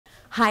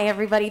Hi,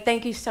 everybody.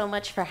 Thank you so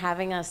much for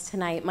having us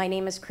tonight. My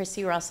name is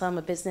Chrissy Russell. I'm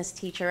a business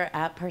teacher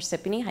at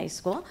Parsippany High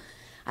School.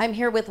 I'm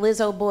here with Liz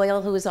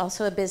O'Boyle, who is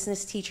also a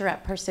business teacher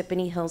at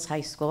Parsippany Hills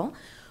High School.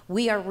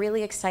 We are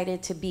really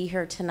excited to be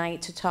here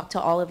tonight to talk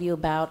to all of you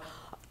about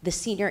the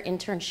senior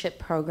internship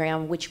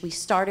program, which we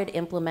started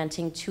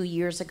implementing 2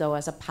 years ago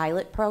as a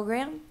pilot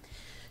program.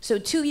 So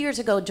 2 years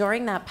ago,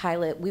 during that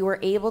pilot, we were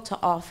able to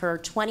offer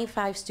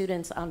 25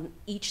 students on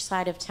each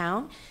side of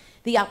town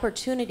the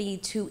opportunity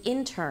to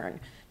intern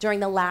during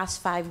the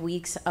last 5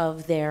 weeks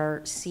of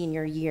their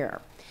senior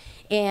year.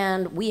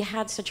 And we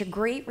had such a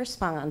great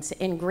response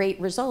and great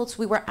results,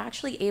 we were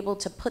actually able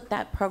to put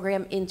that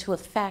program into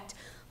effect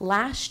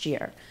last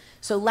year.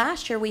 So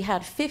last year we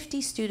had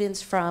 50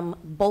 students from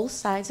both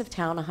sides of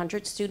town,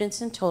 100 students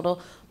in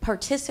total,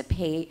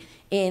 participate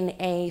in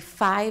a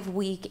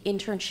 5-week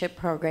internship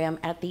program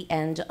at the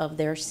end of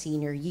their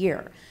senior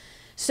year.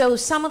 So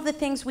some of the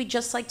things we'd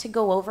just like to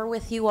go over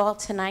with you all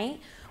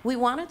tonight. We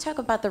want to talk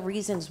about the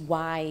reasons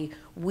why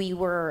we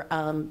were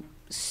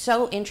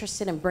so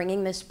interested in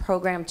bringing this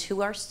program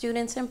to our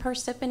students in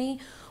Parsippany.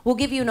 We'll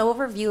give you an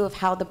overview of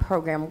how the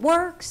program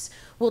works.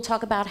 We'll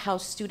talk about how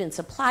students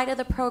apply to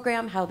the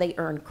program, how they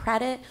earn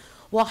credit.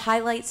 We'll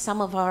highlight some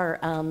of our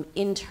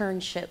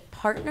internship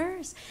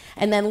partners.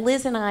 And then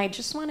Liz and I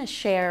just want to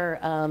share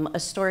a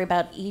story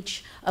about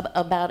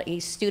a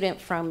student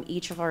from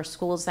each of our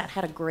schools that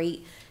had a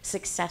great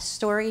success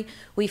story.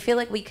 We feel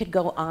like we could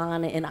go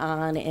on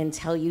and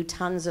tell you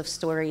tons of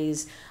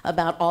stories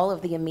about all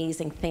of the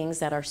amazing things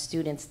that our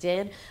students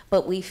did,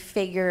 but we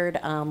figured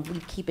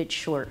we'd keep it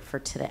short for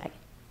today.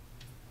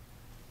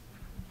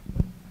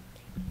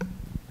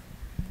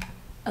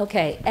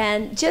 Okay,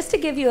 and just to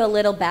give you a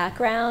little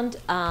background,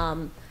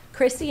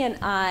 Chrissy and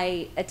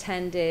I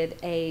attended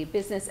a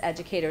business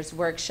educators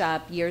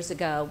workshop years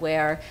ago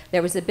where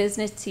there was a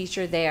business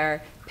teacher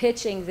there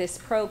pitching this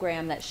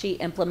program that she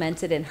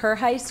implemented in her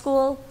high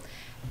school.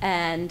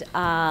 And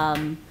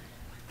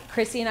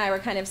Chrissy and I were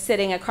kind of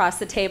sitting across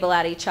the table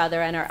at each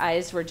other, and our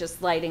eyes were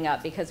just lighting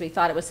up because we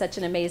thought it was such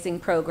an amazing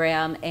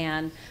program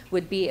and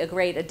would be a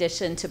great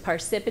addition to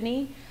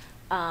Parsippany.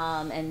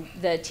 And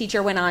the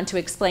teacher went on to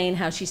explain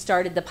how she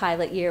started the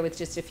pilot year with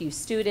just a few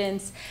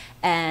students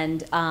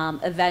and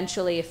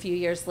eventually a few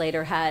years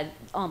later had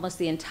almost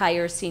the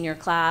entire senior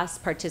class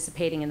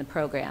participating in the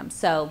program.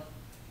 So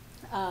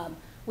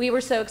we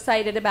were so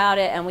excited about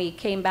it, and we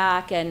came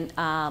back, and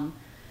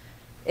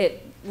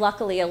it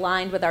luckily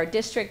aligned with our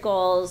district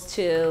goals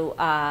to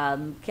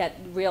get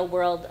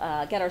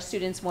our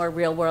students more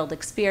real-world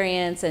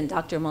experience, and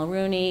Dr.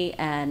 Mulrooney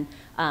and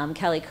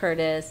Kelly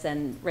Curtis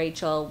and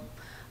Rachel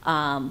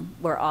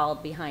were all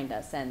behind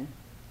us, and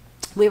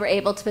we were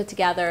able to put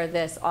together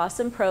this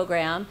awesome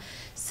program.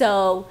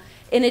 So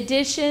in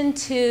addition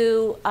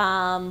to,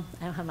 I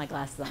don't have my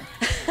glasses on.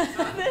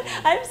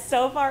 I'm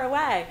so far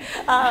away.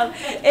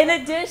 In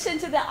addition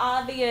to the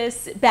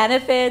obvious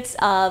benefits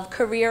of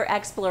career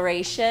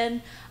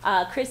exploration,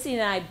 Chrissy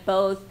and I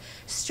both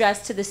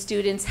stress to the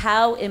students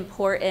how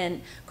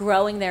important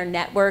growing their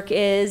network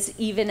is,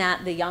 even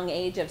at the young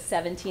age of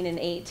 17 and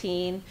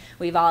 18.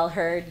 We've all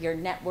heard your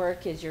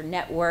network is your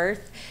net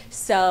worth.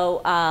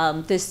 So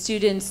the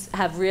students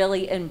have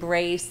really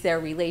embraced their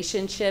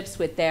relationships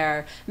with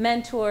their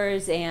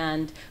mentors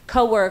and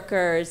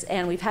coworkers,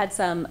 and we've had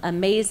some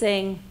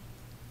amazing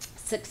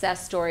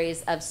success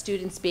stories of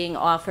students being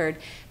offered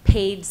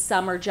paid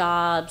summer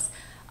jobs,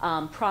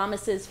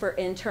 promises for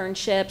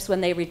internships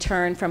when they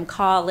return from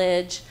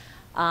college.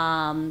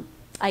 I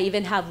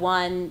even have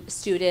one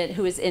student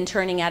who is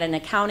interning at an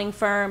accounting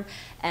firm,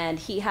 and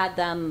he had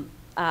them,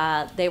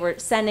 they were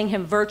sending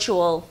him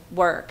virtual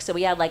work. So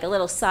we had like a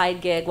little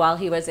side gig while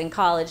he was in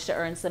college to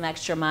earn some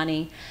extra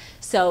money.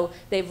 So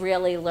they've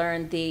really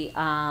learned the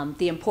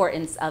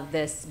importance of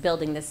this,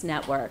 building this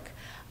network,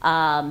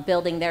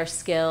 building their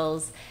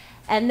skills.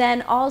 And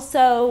then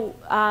also,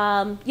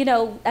 you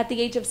know, at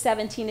the age of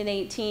 17 and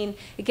 18,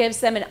 it gives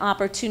them an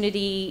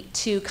opportunity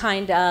to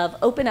kind of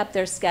open up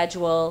their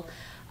schedule,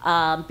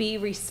 be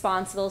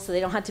responsible, so they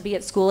don't have to be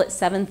at school at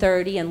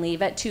 7:30 and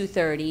leave at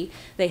 2:30.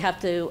 They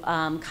have to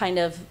kind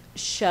of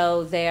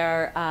show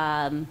their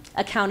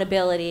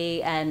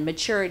accountability and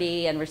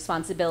maturity and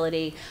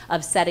responsibility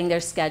of setting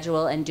their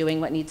schedule and doing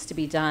what needs to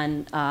be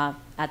done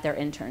at their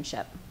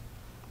internship.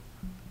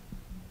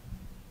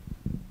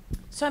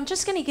 So I'm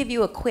just going to give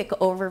you a quick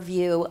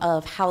overview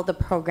of how the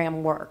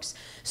program works.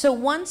 So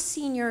once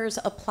seniors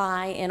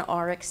apply and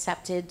are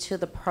accepted to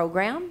the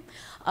program,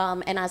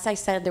 and as I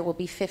said, there will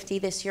be 50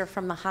 this year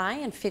from the high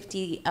and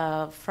 50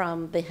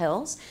 from the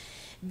hills,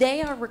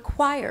 they are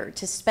required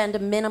to spend a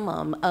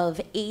minimum of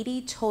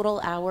 80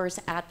 total hours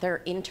at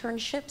their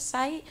internship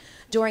site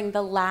during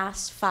the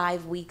last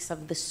 5 weeks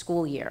of the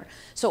school year.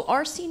 So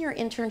our senior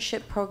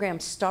internship program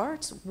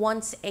starts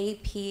once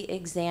AP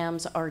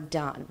exams are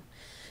done.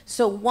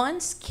 So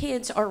once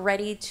kids are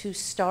ready to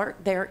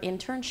start their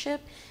internship,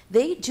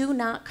 they do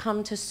not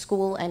come to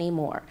school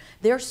anymore.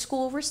 Their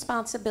school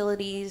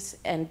responsibilities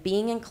and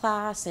being in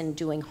class and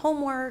doing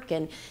homework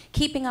and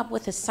keeping up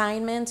with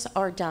assignments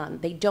are done.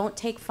 They don't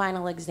take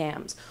final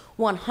exams.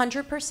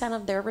 100%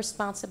 of their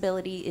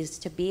responsibility is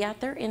to be at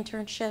their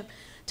internship,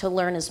 to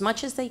learn as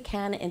much as they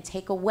can and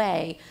take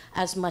away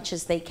as much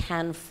as they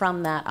can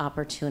from that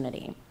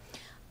opportunity.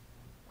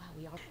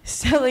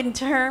 So in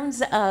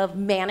terms of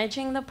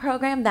managing the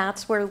program,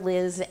 that's where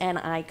Liz and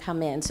I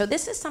come in. So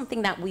this is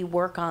something that we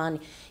work on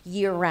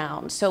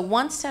year-round. So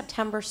once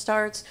September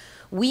starts,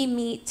 we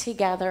meet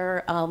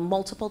together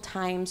multiple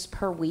times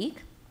per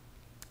week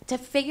to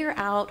figure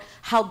out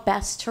how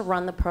best to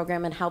run the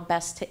program and how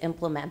best to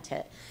implement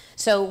it.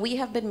 So we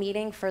have been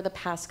meeting for the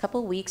past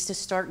couple weeks to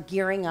start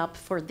gearing up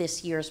for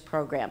this year's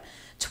program,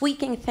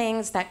 tweaking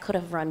things that could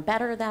have run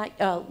better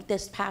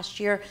this past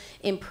year,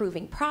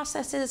 improving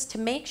processes to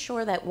make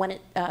sure that when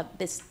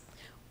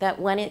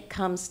it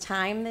comes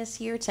time this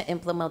year to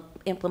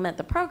implement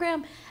the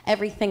program,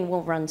 everything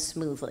will run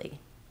smoothly.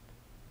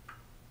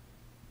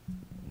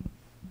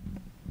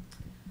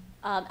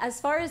 As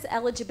far as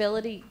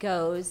eligibility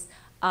goes,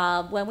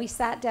 when we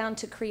sat down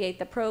to create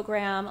the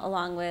program,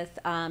 along with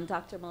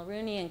Dr.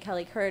 Mulrooney and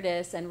Kelly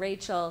Curtis and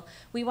Rachel,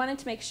 we wanted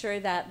to make sure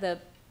that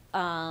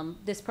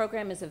this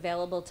program is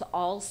available to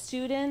all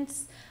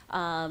students,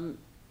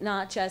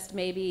 not just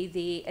maybe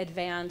the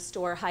advanced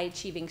or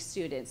high-achieving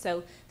students.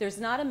 So there's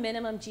not a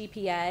minimum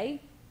GPA.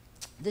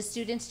 The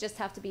students just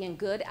have to be in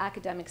good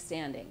academic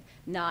standing,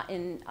 not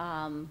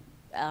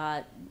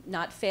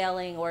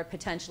failing or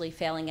potentially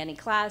failing any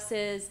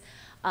classes.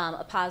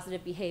 A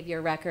positive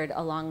behavior record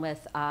along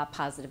with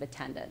positive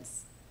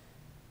attendance.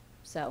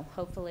 So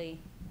hopefully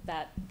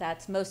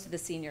that's most of the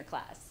senior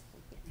class.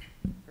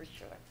 For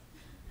sure.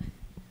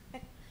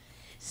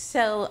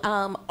 So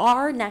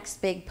our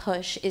next big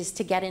push is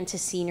to get into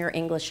senior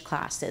English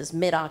classes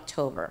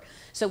mid-October.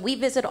 So we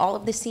visit all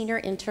of the senior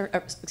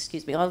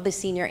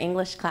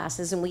English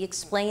classes, and we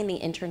explain the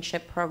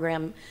internship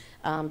program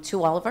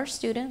to all of our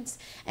students,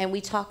 and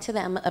we talk to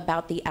them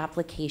about the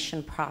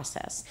application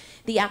process.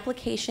 The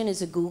application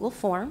is a Google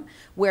form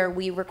where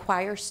we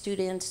require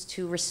students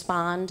to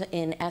respond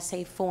in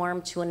essay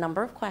form to a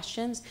number of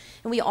questions,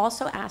 and we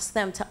also ask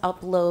them to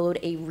upload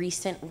a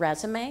recent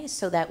resume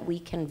so that we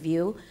can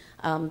view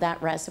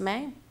that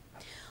resume.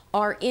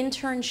 Our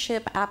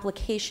internship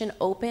application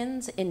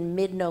opens in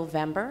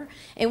mid-November,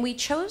 and we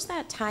chose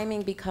that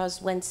timing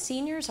because when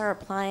seniors are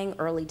applying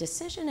early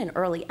decision and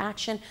early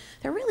action,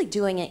 they're really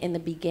doing it in the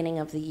beginning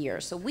of the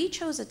year. So we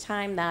chose a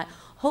time that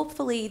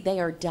hopefully they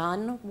are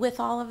done with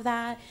all of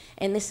that,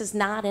 and this is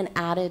not an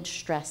added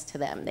stress to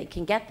them. They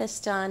can get this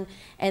done,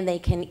 and they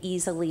can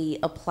easily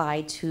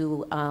apply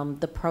to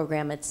the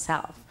program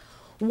itself.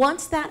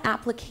 Once that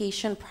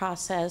application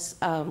process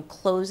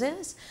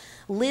closes,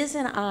 Liz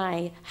and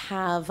I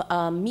have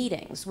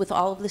meetings with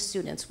all of the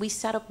students. We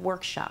set up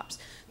workshops.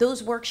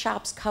 Those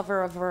workshops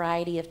cover a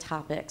variety of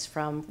topics,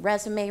 from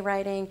resume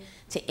writing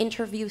to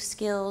interview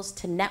skills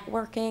to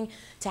networking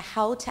to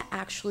how to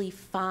actually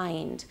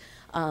find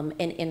an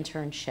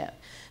internship.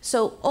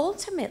 So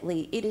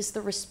ultimately, it is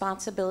the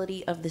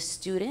responsibility of the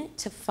student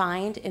to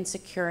find and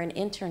secure an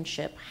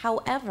internship.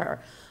 However,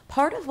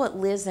 part of what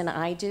Liz and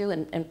I do,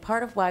 and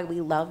part of why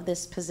we love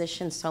this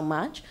position so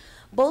much,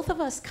 both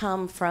of us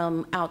come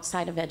from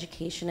outside of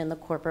education in the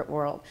corporate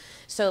world.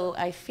 So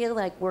I feel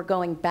like we're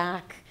going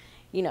back,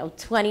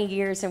 20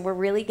 years, and we're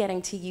really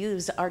getting to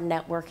use our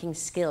networking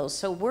skills.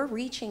 So we're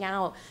reaching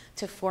out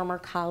to former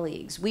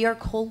colleagues. We are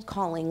cold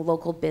calling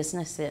local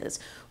businesses.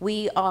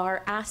 We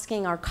are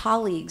asking our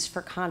colleagues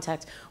for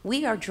contacts.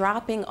 We are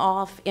dropping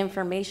off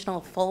informational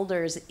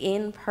folders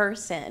in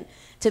person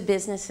to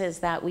businesses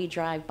that we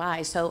drive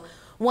by. So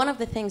one of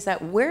the things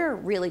that we're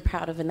really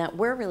proud of and that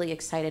we're really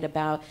excited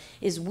about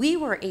is we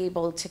were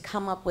able to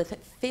come up with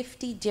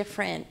 50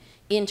 different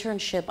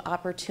internship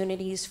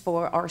opportunities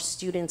for our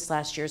students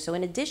last year. So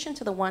in addition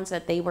to the ones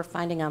that they were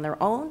finding on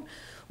their own,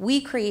 we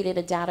created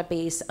a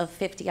database of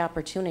 50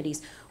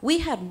 opportunities. We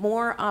had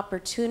more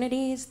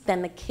opportunities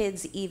than the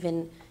kids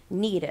even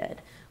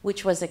needed,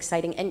 which was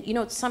exciting. And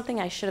it's something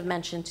I should have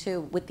mentioned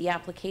too with the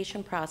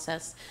application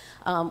process.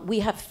 We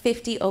have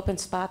 50 open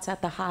spots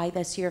at the High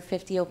this year,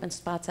 50 open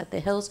spots at the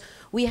Hills.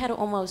 We had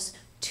almost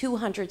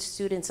 200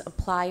 students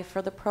apply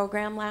for the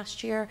program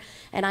last year,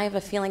 and I have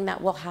a feeling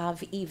that we'll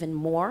have even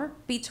more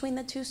between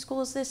the two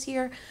schools this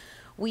year.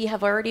 We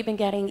have already been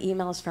getting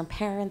emails from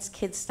parents,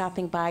 kids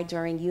stopping by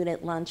during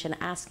unit lunch and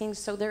asking,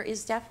 so there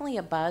is definitely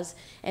a buzz,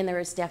 and there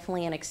is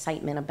definitely an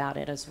excitement about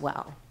it as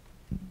well.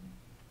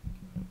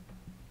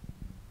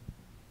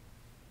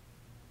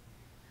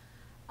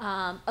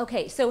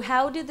 Okay, so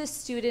how do the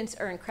students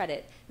earn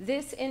credit?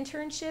 This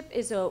internship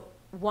is a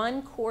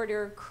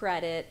 1/4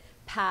 credit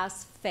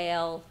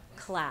pass-fail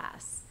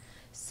class.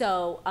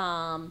 So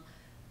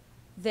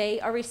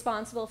they are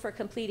responsible for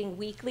completing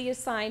weekly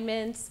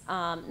assignments,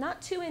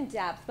 not too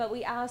in-depth, but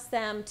we ask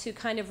them to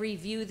kind of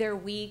review their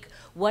week.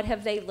 What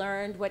have they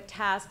learned? What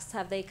tasks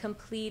have they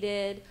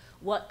completed?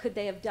 What could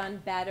they have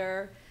done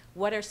better?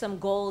 What are some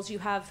goals you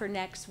have for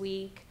next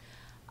week?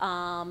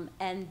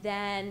 And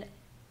then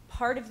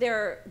part of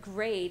their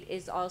grade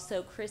is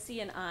also Chrissy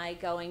and I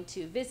going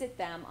to visit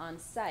them on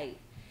site.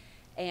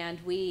 And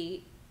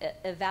we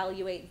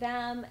evaluate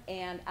them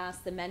and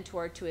ask the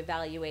mentor to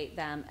evaluate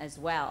them as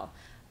well.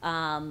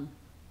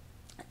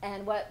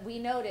 And what we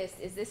noticed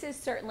is this is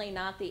certainly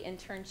not the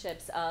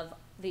internships of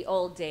the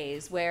old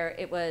days where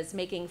it was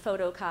making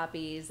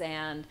photocopies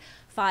and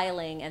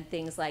filing and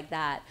things like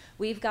that.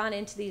 We've gone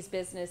into these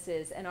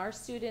businesses and our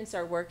students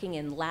are working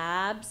in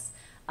labs,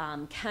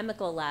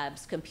 chemical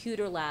labs,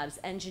 computer labs,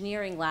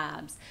 engineering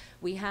labs.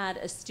 We had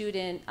a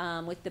student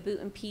with the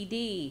Boonton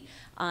PD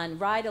on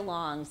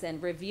ride-alongs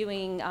and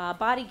reviewing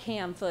body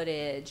cam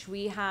footage.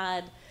 We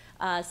had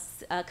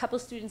a couple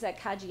students at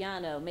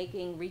Caggiano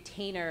making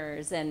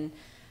retainers, and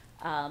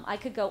I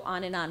could go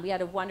on and on. We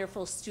had a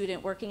wonderful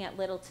student working at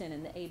Littleton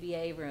in the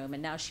ABA room,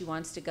 and now she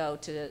wants to go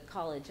to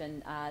college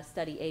and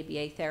study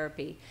ABA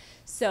therapy.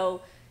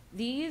 So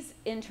these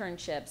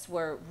internships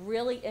were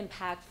really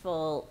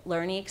impactful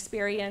learning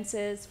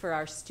experiences for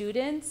our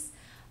students.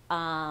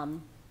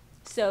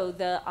 So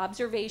the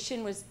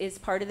observation is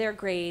part of their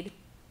grade.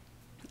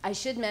 I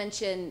should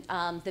mention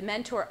the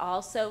mentor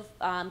also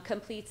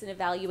completes an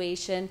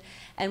evaluation,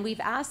 and we've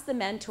asked the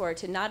mentor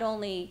to not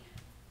only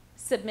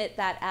submit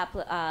that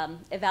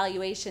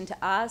evaluation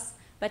to us,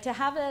 but to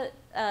have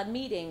a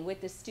meeting with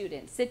the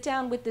student. Sit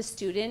down with the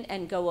student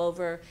and go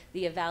over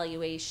the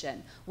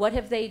evaluation. What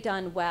have they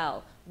done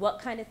well? What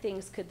kind of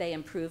things could they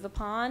improve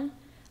upon?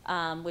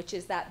 Which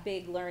is that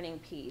big learning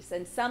piece.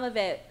 And some of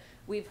it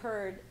we've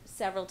heard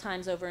several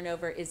times over and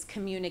over is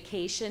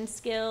communication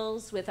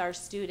skills with our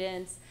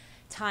students,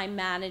 time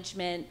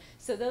management.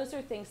 So those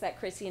are things that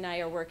Chrissy and I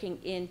are working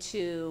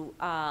into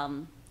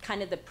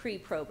kind of the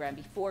pre-program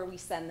before we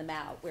send them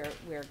out.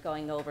 We're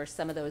going over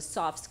some of those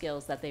soft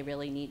skills that they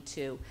really need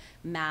to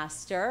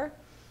master.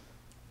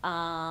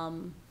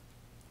 And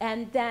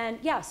then,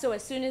 yeah, so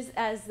as soon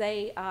as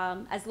they,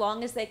 as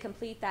long as they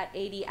complete that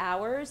 80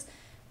 hours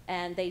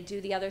and they do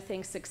the other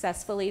things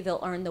successfully,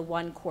 they'll earn the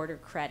 1 quarter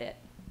credit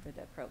for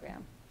the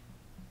program.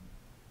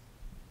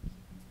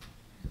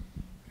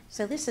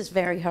 So this is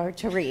very hard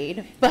to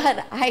read,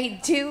 but I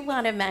do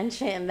want to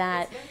mention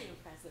that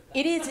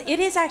it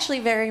is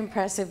actually very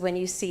impressive when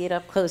you see it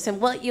up close. And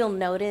what you'll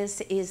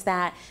notice is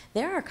that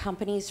there are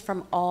companies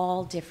from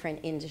all different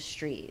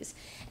industries.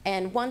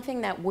 And one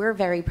thing that we're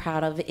very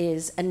proud of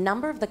is a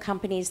number of the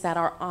companies that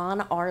are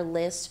on our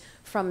list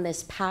from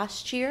this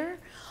past year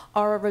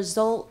are a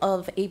result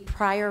of a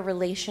prior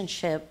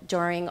relationship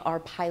during our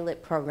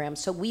pilot program.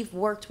 So we've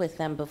worked with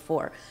them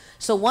before.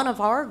 So one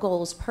of our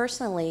goals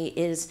personally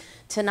is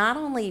to not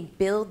only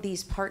build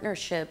these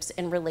partnerships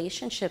and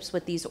relationships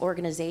with these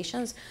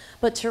organizations,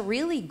 but to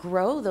really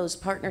grow those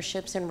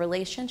partnerships and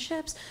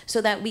relationships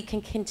so that we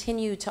can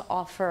continue to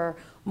offer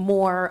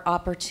more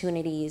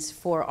opportunities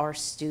for our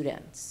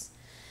students.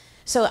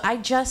 So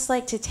I'd just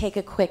like to take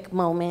a quick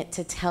moment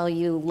to tell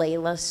you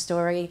Layla's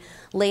story.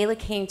 Layla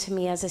came to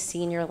me as a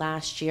senior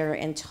last year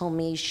and told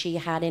me she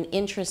had an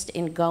interest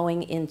in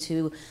going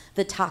into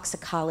the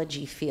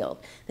toxicology field.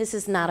 This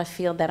is not a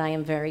field that I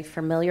am very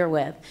familiar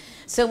with.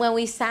 So when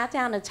we sat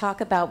down to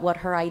talk about what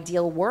her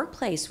ideal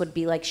workplace would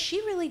be like, she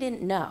really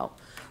didn't know.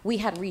 We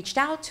had reached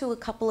out to a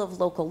couple of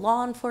local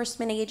law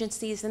enforcement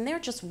agencies, and there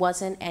just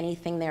wasn't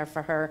anything there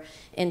for her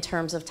in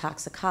terms of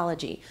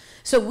toxicology.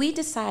 So we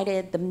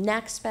decided the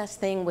next best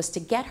thing was to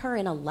get her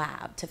in a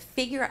lab, to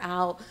figure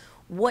out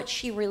what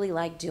she really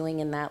liked doing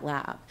in that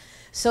lab.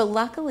 So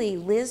luckily,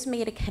 Liz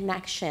made a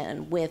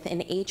connection with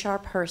an HR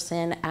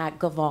person at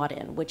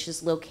Gavaudin, which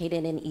is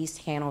located in East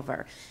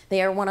Hanover.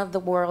 They are one of the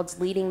world's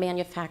leading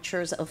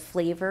manufacturers of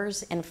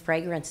flavors and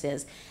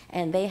fragrances,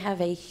 and they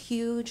have a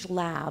huge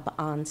lab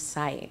on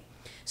site.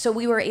 So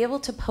we were able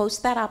to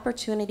post that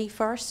opportunity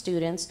for our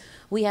students.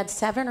 We had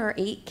 7 or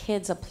 8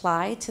 kids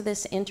apply to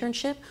this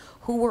internship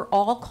who were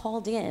all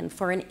called in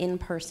for an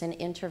in-person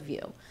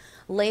interview.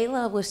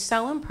 Layla was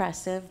so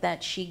impressive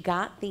that she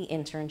got the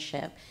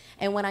internship.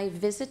 And when I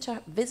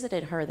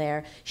visited her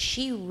there,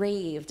 she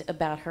raved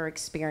about her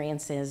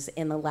experiences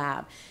in the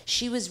lab.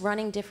 She was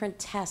running different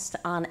tests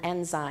on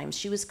enzymes.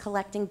 She was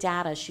collecting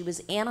data. She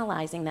was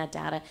analyzing that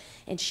data.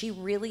 And she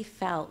really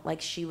felt like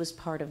she was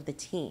part of the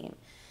team.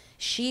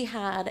 She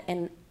had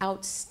an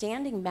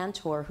outstanding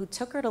mentor who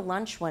took her to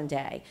lunch one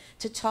day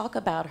to talk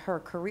about her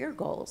career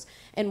goals.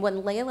 And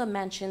when Layla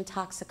mentioned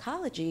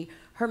toxicology,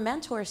 her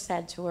mentor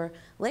said to her,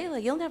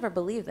 "Layla, you'll never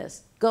believe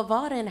this.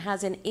 Gavaudin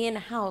has an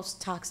in-house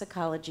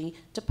toxicology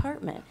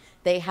department.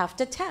 They have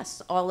to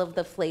test all of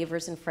the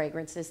flavors and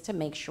fragrances to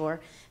make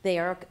sure they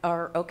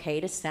are okay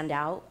to send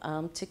out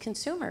to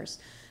consumers."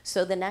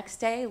 So the next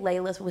day,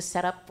 Layla was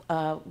set up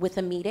with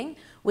a meeting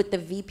with the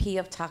VP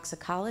of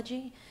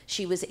toxicology.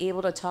 She was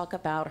able to talk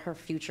about her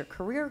future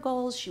career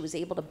goals. She was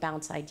able to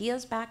bounce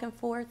ideas back and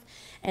forth.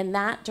 And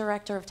that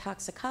director of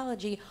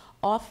toxicology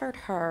offered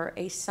her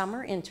a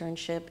summer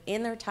internship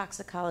in their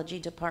toxicology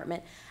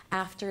department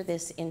after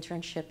this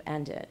internship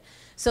ended.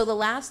 So the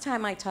last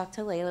time I talked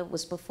to Layla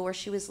was before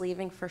she was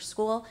leaving for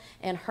school,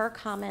 and her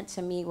comment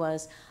to me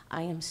was,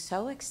 I am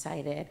so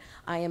excited.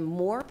 I am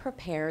more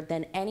prepared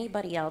than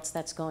anybody else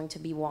that's going to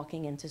be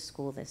walking into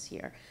school this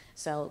year.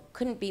 So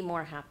couldn't be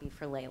more happy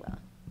for Layla.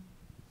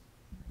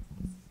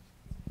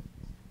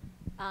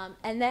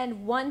 And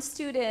then one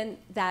student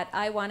that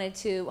I wanted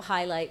to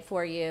highlight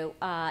for you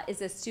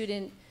is a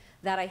student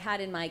that I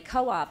had in my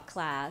co-op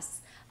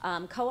class.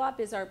 Co-op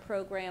is our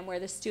program where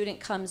the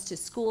student comes to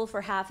school for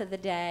half of the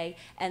day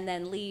and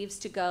then leaves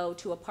to go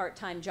to a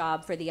part-time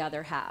job for the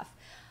other half.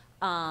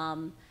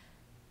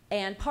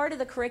 And part of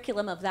the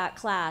curriculum of that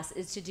class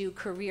is to do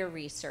career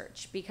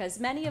research, because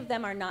many of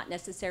them are not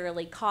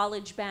necessarily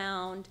college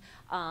bound.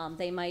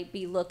 They might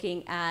be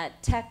looking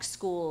at tech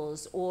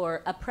schools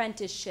or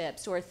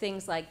apprenticeships or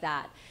things like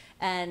that.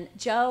 And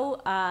Joe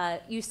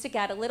used to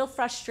get a little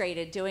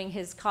frustrated doing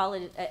his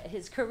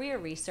career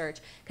research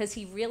because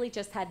he really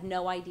just had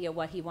no idea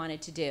what he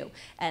wanted to do.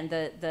 And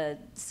the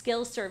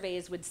skill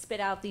surveys would spit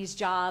out these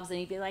jobs, and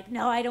he'd be like,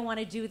 no, I don't want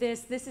to do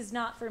this. This is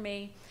not for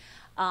me.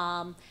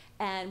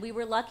 And we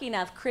were lucky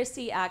enough,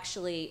 Chrissy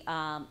actually,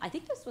 I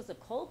think this was a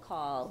cold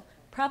call,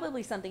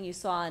 probably something you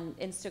saw on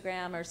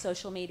Instagram or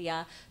social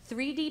media,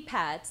 3D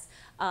Pets,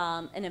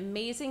 an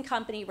amazing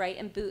company right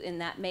in Boonton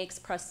that makes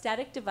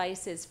prosthetic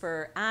devices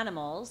for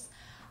animals.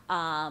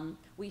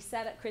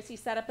 Chrissy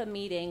set up a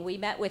meeting. We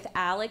met with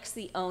Alex,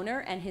 the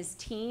owner, and his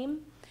team.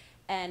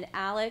 And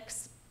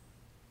Alex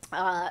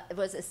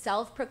was a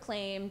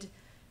self-proclaimed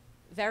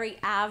very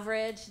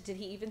average, did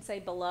he even say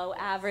below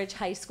average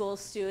high school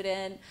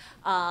student,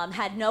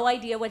 had no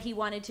idea what he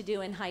wanted to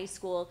do in high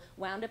school,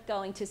 wound up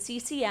going to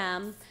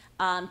CCM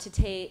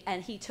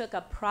and he took a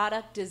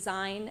product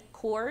design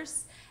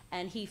course,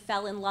 and he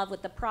fell in love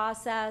with the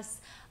process.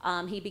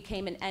 He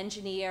became an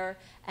engineer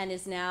and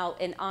is now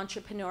an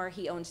entrepreneur.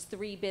 He owns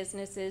 3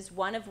 businesses,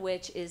 one of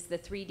which is the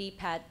 3D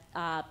Pet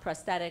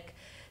prosthetic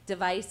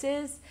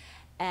devices.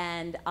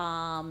 And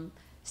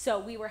so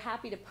we were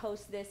happy to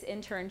post this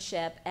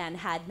internship and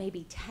had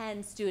maybe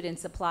 10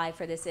 students apply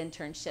for this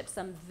internship.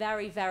 Some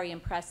very, very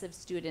impressive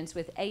students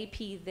with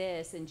AP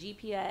this and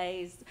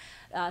GPAs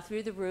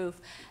through the roof.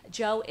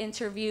 Joe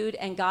interviewed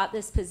and got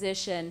this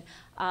position.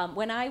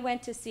 When I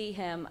went to see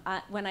him,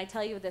 when I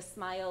tell you the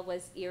smile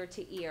was ear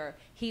to ear,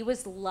 he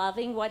was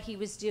loving what he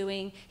was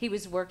doing. He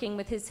was working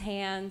with his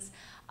hands.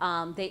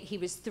 He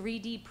was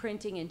 3D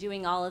printing and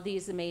doing all of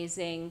these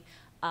amazing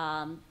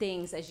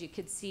things, as you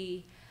could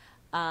see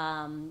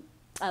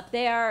up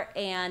there,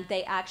 and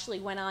they actually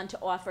went on to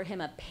offer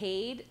him a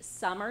paid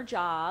summer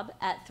job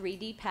at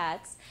 3D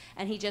Pets,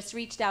 and he just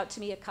reached out to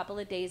me a couple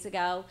of days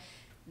ago.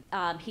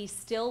 He's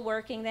still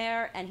working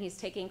there, and he's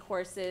taking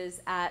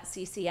courses at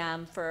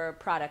CCM for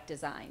product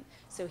design.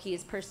 So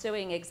he's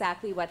pursuing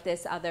exactly what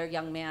this other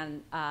young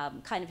man,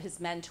 kind of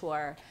his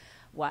mentor,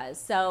 was.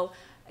 So,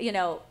 you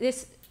know,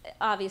 this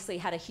obviously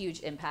had a huge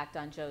impact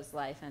on Joe's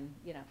life, and,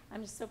 you know,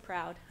 I'm just so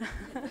proud.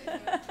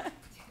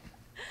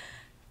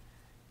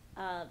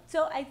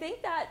 So I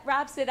think that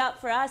wraps it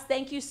up for us.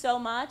 Thank you so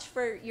much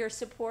for your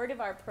support of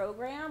our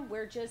program.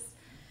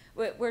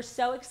 We're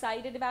so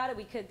excited about it.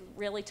 We could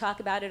really talk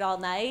about it all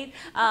night.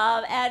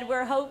 And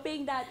we're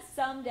hoping that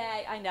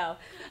someday, I know,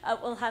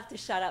 we'll have to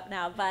shut up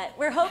now, but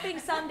we're hoping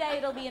someday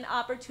it'll be an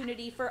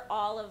opportunity for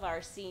all of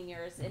our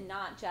seniors, and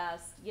not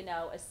just, you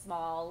know, a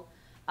small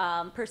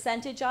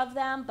percentage of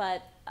them,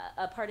 but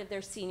a part of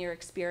their senior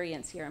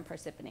experience here in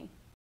Parsippany.